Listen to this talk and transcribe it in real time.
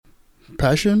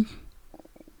Passion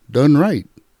done right.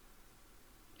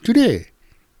 Today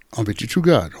on Victory True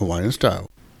God Hawaiian Style.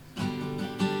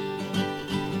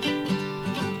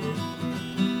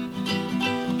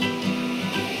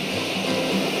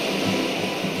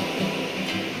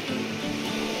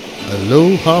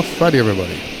 Aloha Friday,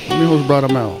 everybody. I'm your host, Brother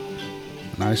Mel,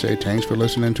 and I say thanks for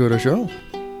listening to the show.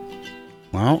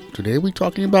 Well, today we're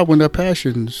talking about when the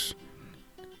passions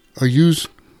are used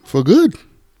for good.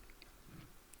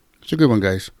 It's a good one,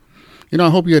 guys. I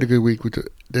hope you had a good week with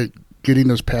the getting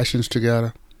those passions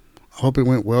together. I hope it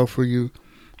went well for you.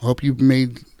 I hope you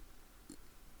made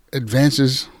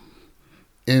advances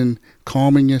in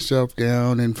calming yourself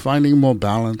down and finding more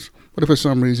balance. But if for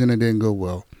some reason it didn't go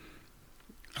well,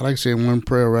 I like to say one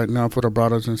prayer right now for the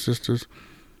brothers and sisters.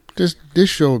 This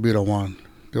show will be the one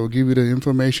that will give you the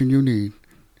information you need,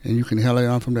 and you can hell it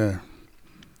on from there.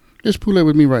 Just pull it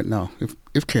with me right now,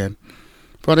 if can.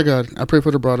 Father God, I pray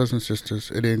for the brothers and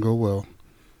sisters. It didn't go well.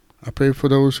 I pray for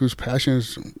those whose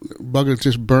passions, buggers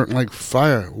just burnt like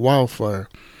fire, wildfire,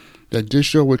 that this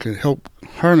show we can help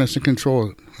harness and control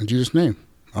it. In Jesus' name,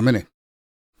 amen.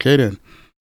 Okay then.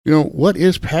 What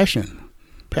is passion?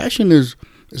 Passion is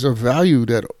a value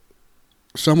that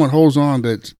someone holds on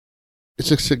that it's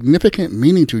a significant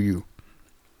meaning to you.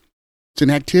 It's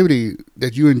an activity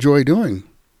that you enjoy doing.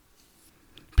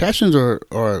 Passions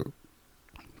are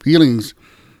feelings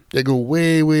that go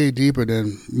way, way deeper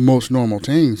than most normal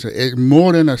things. It's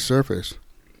more than a surface.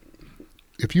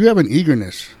 If you have an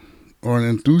eagerness or an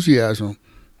enthusiasm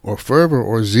or fervor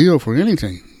or zeal for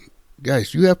anything,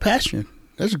 guys, you have passion.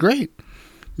 That's great.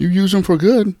 You use them for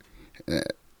good.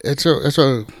 It's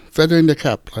a feather in the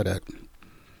cap like that.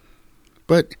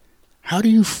 But how do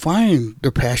you find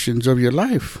the passions of your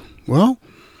life? Well,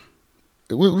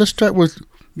 let's start with,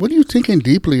 what are you thinking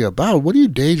deeply about? What do you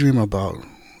daydream about?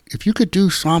 If you could do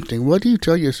something, what do you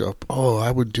tell yourself? Oh, I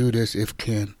would do this if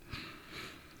can.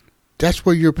 That's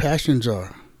where your passions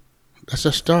are. That's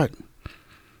a start.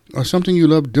 Or something you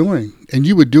love doing, and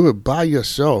you would do it by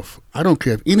yourself. I don't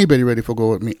care if anybody ready for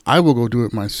go with me. I will go do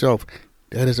it myself.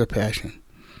 That is a passion.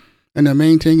 And the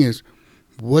main thing is,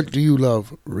 what do you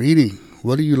love reading?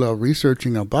 What do you love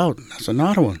researching about? That's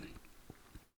another one.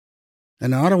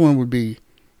 Another one would be,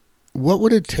 what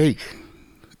would it take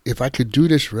if I could do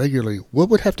this regularly? What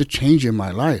would have to change in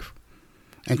my life?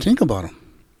 And think about them.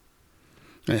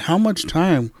 And how much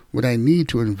time would I need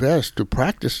to invest to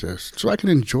practice this so I can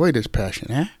enjoy this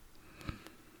passion?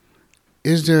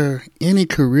 Is there any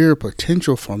career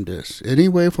potential from this? Any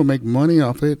way for make money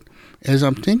off it as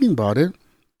I'm thinking about it?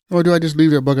 Or do I just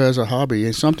leave that bugger as a hobby?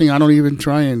 It's something I don't even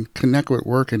try and connect with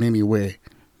work in any way.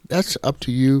 That's up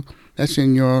to you. That's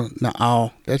in your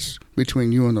na'au. That's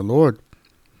between you and the Lord.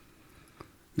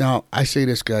 Now, I say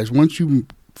this, guys. Once you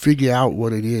figure out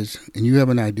what it is and you have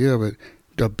an idea of it,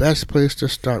 the best place to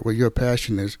start with your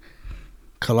passion is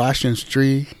Colossians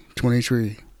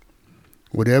 3:23.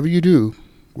 Whatever you do,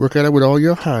 work at it with all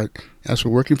your heart, as for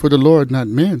working for the Lord, not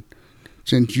men,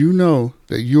 since you know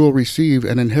that you will receive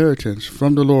an inheritance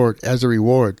from the Lord as a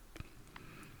reward.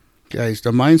 Guys,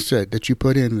 the mindset that you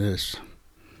put in this,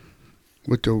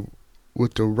 with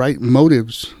the right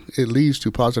motives, it leads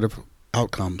to positive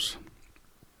outcomes.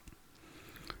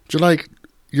 Just like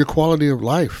your quality of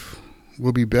life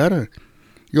will be better.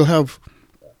 You'll have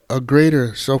a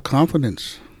greater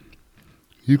self-confidence.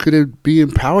 You could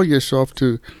empower yourself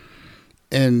to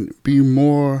and be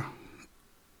more,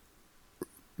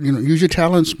 use your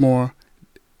talents more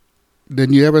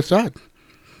than you ever thought.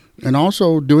 And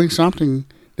also doing something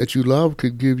that you love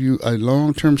could give you a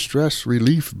long-term stress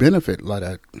relief benefit like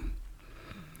that.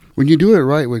 When you do it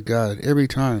right with God every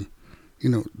time,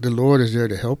 the Lord is there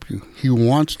to help you. He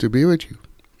wants to be with you.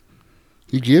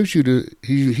 He gives you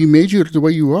He made you the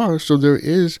way you are, so there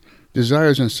is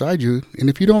desires inside you. And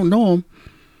if you don't know them,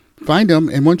 find them.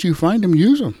 And once you find them,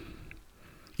 use them.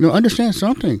 Understand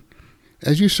something.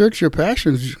 As you search your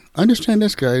passions, understand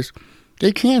this, guys.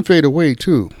 They can fade away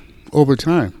too over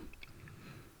time.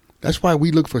 That's why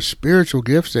we look for spiritual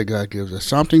gifts that God gives us.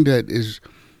 Something that is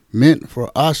meant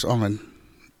for us on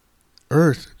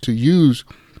earth to use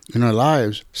in our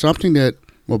lives. Something that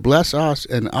will bless us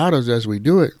and others as we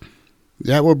do it.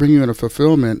 That will bring you in a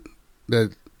fulfillment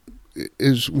that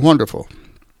is wonderful.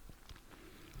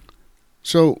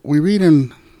 So we read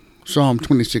in Psalm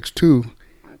 26:2,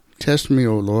 "Test me,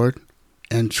 O Lord,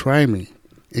 and try me.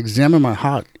 Examine my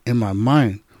heart and my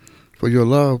mind. For your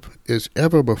love is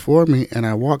ever before me, and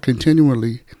I walk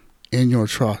continually in your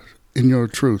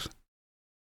truth."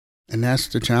 And that's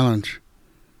the challenge.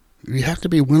 You have to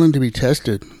be willing to be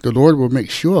tested. The Lord will make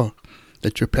sure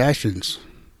that your passions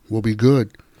will be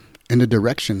good and the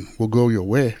direction will go your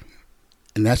way.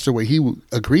 And that's the way he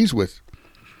agrees with.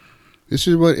 This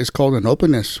is what is called an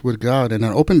openness with God and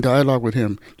an open dialogue with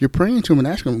him. You're praying to him and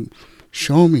asking him,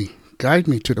 show me, guide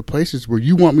me to the places where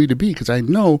you want me to be. Because I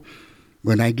know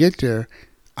when I get there,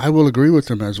 I will agree with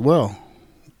him as well.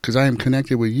 Because I am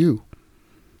connected with you.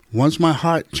 Once my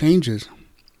heart changes,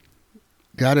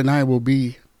 God and I will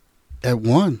be at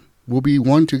one. We'll be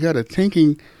one together,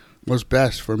 thinking what's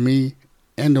best for me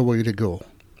and the way to go.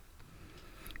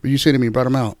 But you say to me, Brother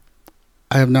Mal,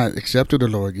 I have not accepted the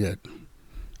Lord yet.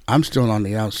 I'm still on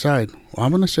the outside. Well,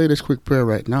 I'm going to say this quick prayer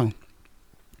right now.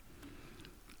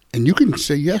 And you can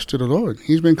say yes to the Lord.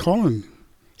 He's been calling.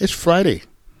 It's Friday.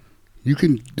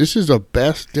 This is the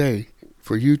best day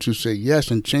for you to say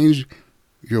yes and change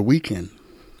your weekend.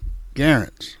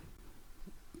 Guaranteed.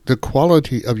 The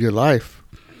quality of your life,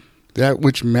 that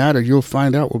which matter, you'll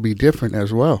find out will be different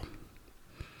as well.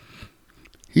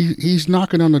 He's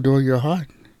knocking on the door of your heart.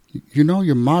 You know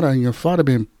your mother and your father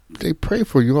they pray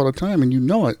for you all the time, and you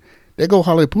know it. They go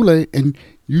halepule, and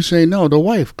you say no. The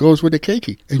wife goes with the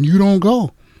keiki, and you don't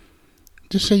go.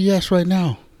 Just say yes right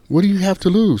now. What do you have to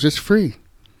lose? It's free.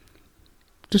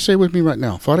 Just say with me right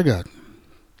now, Father God,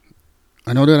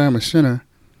 I know that I'm a sinner,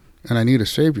 and I need a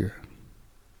Savior.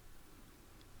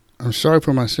 I'm sorry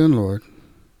for my sin, Lord,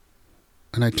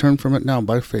 and I turn from it now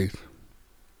by faith.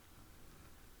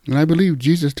 And I believe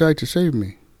Jesus died to save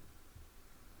me.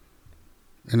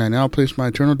 And I now place my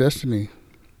eternal destiny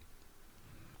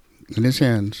in his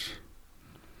hands.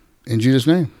 In Jesus'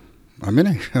 name.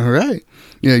 Amen. All right.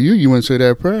 Yeah, you want to say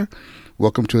that prayer?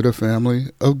 Welcome to the family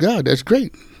of God. That's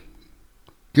great.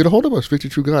 Get a hold of us,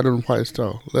 Victory True God on White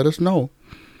Star. Let us know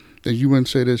that you want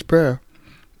to say this prayer,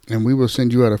 and we will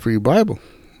send you out a free Bible.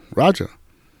 Roger.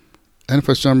 And if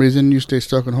for some reason you stay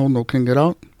stuck at home, can't get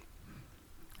out,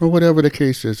 or whatever the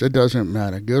case is, it doesn't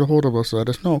matter. Get a hold of us, let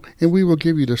us know, and we will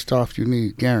give you the stuff you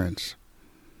need, guaranteed.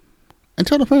 And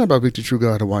tell a friend about Victory True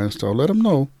God Hawaiian Style. Let them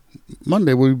know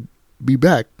Monday we'll be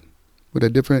back with a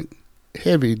different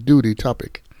heavy-duty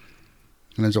topic.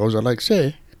 And as always, I like to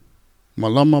say,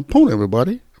 malama pone,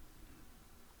 everybody.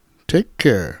 Take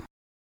care.